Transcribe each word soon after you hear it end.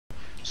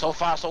So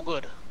far, so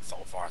good. So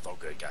far, so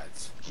good,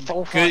 guys.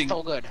 So far,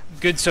 so good.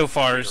 Good so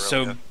far,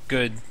 so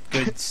good.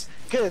 Good.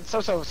 Good.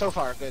 So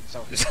far, good.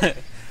 So.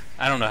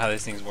 I don't know how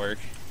these things work.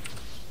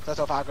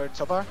 So far, good.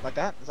 So far, like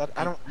that. Is that?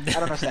 I don't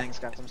know sayings,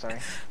 guys. I'm sorry.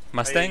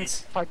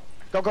 Mustangs?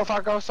 Go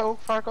far, go so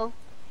far, go.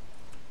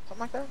 Something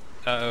like that.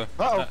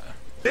 Uh-oh.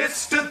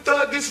 It's the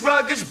thuggish,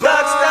 ruggish,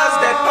 blood stars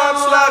that pop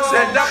slugs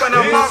that dump in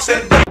the box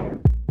and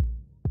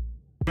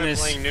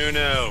Playing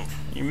Nuno.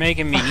 You're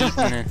making me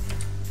eat.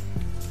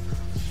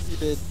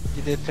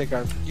 You did pick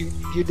up. You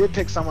did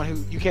pick someone who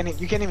you can't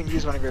even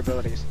use one of your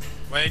abilities.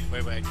 Wait,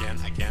 I can.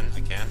 You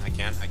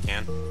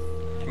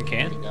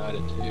can? Got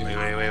it, too. Wait,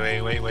 I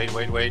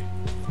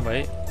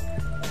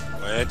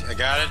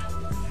got it.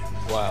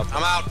 Wow.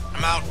 I'm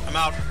out.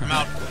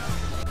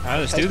 Alright,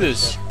 let's do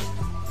this.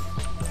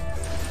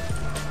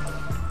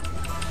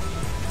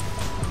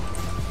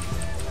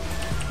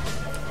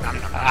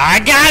 I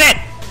got it!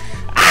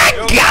 I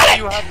got it!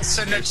 You have to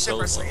send that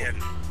Super Saiyan.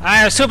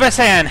 I am Super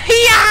Saiyan.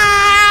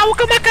 Hiya!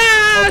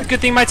 Wakamaka! Good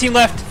thing my team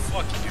left.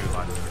 Fuck you,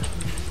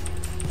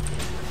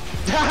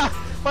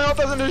 My ult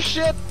doesn't do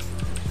shit.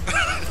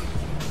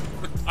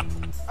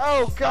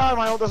 Oh god,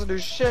 my ult doesn't do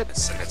shit.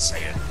 Send that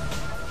Saiyan.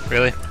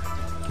 Really?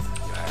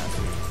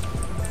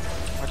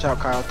 Watch out,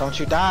 Kyle. Don't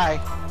you die.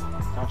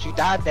 Don't you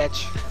die,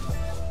 bitch.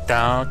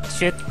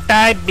 Don't you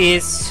die,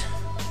 bis.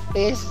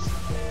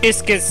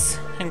 Biscuits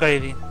and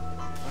gravy.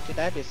 Don't you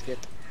die, biscuit.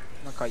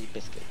 I'm gonna call you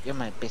biscuit. You're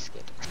my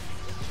biscuit.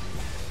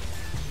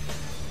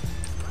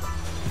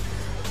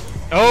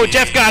 Oh,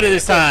 Jeff got it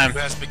this time. Who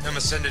has become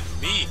ascended?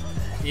 Me.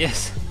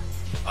 Yes.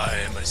 I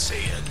am a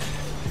Saiyan.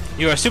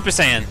 You are Super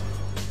Saiyan.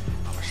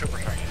 I'm a Super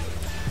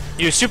Saiyan.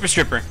 You're a super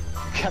stripper.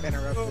 Got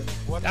interrupted.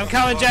 I'm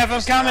coming, Jeff.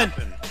 I'm coming.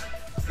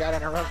 Got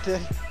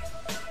interrupted.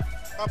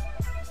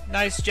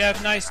 Nice,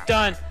 Jeff. Nice.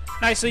 Done.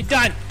 Nicely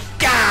done.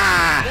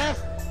 Gah! Jeff,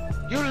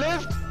 you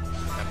lived?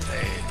 That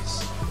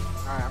plays.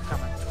 Alright, I'm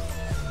coming.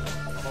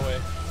 I'm away.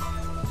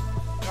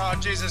 Oh,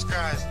 Jesus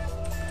Christ.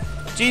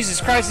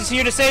 Jesus Christ is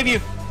here to save you.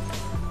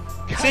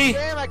 God See?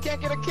 damn, I can't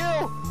get a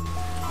kill.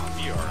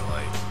 You are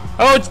like.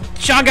 Oh,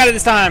 Sean got it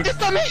this time. It's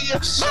not me.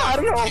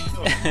 Mario.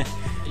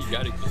 You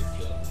got a good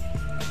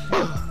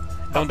kill.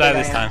 Don't die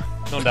this time.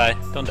 Don't die.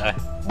 Don't die.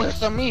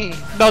 It's me.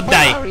 Don't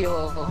die.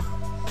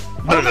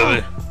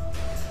 Mario.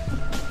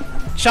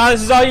 Sean,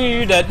 this is all you.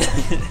 You're dead.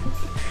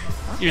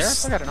 You're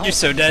so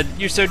dead.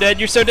 You're so dead.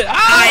 You're so dead.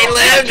 I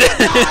lived.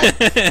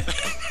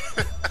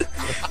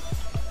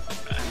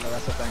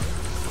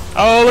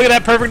 Oh, look at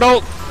that perfect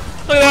ult.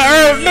 Look at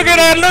that. Look at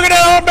that. Look at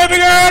that, oh, baby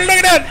girl. Look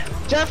at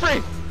that.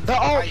 Jeffrey, the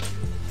ult.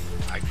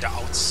 I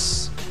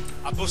doubts.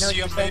 I boosted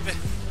you up, baby.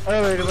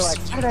 Earlier, they were like,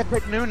 why did I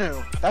pick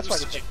Nunu? That's why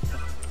you picked.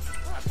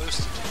 I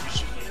boosted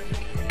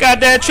you. Got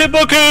that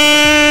triple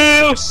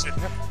kill.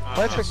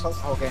 Well, it's close the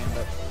whole game,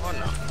 but Oh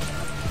no.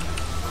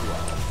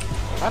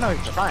 I know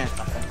you're trying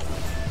something.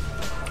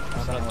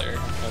 It's not there.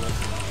 Coming.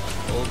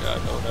 Oh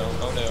god, oh no,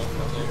 oh no,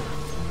 oh no.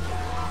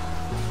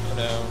 Oh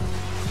no.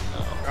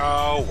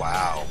 Oh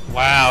wow.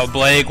 Wow,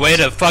 Blake, way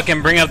to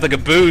fucking bring up the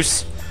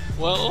caboose.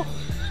 Well,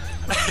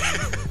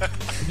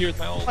 here's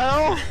my ult.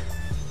 Well,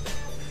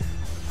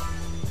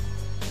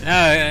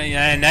 Now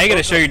you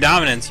gotta show your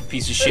dominance, you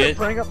piece of shit.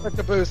 bring up the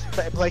caboose.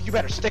 Blake, you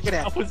better stick it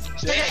in.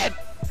 Stick it in!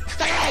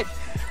 Stick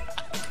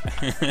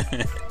it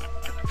in!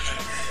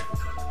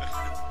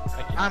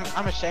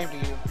 I'm ashamed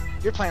of you.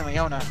 You're playing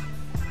Leona.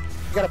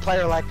 You gotta play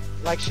her like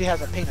she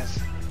has a penis.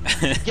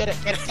 Get it, get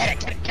it, get it,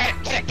 get it, get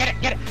it, get it, get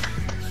it, get it.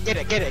 Get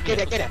it, get it, get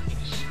it, get it.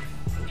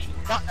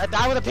 No,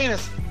 die with a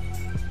penis.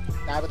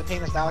 Die with a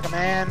penis, die like a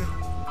man.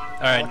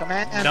 Alright, Like a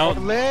man. don't-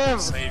 Or live.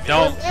 Save you.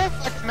 Don't. Live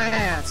like a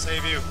man.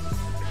 Save you.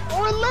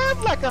 Or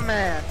live like a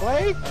man,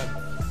 Blake.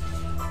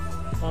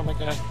 Oh my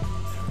god.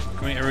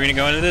 Are we gonna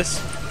go into this?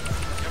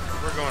 Yep,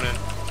 we're going in.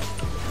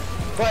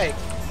 Blake,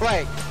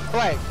 Blake,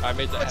 Blake. I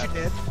made that What you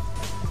happen.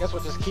 did? Guess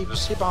what? Just keep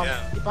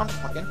on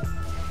fucking.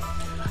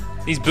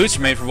 These boots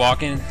are made for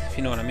walking, if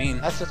you know what I mean.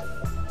 That's just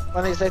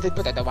when they say they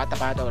put that what the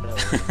bad I'm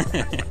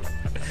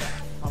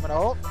gonna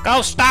ult.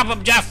 Go stop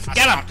him, Jeff!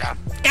 Get him!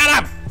 Get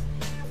him!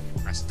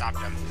 I stopped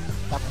him.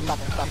 Stop, stop,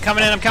 stop. I'm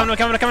coming in, I'm coming, I'm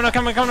coming, I'm coming, I'm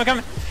coming, I'm coming, I'm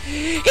coming.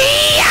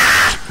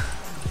 Yeah!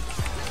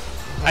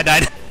 I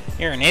died.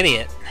 You're an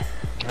idiot.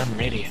 I'm an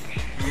idiot.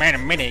 Man, a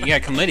minute, you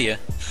got chlamydia.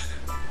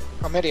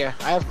 Chlamydia.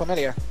 I have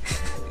chlamydia.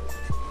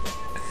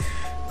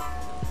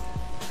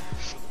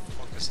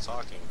 Fuck is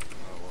talking?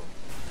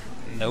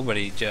 Oh,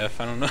 Nobody, Jeff.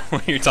 I don't know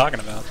what you're talking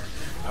about.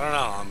 I don't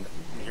know. I'm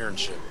hearing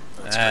shit.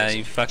 That's crazy.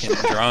 You fucking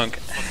drunk.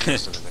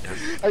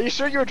 Are you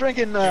sure you were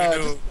drinking?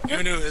 Nunu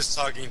is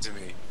talking to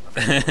me.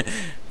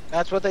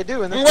 That's what they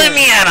do in this. Let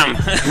me at him!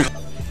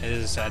 It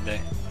is a sad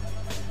day.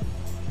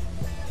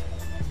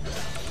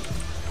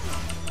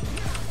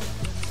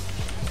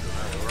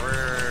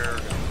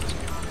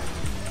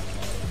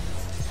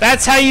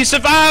 That's how you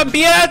survive,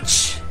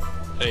 bitch!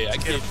 Hey, I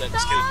gave that.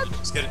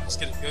 Let's get it. Let's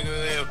get it.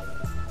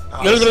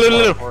 Go,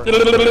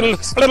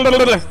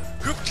 go, go.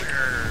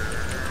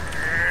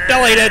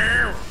 Deleted!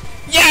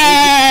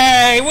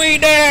 Yay! We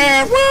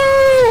did!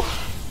 Woo!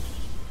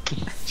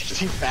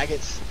 You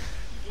faggots.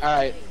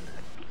 Alright.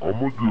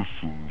 I'ma get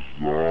some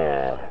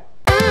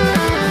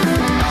za.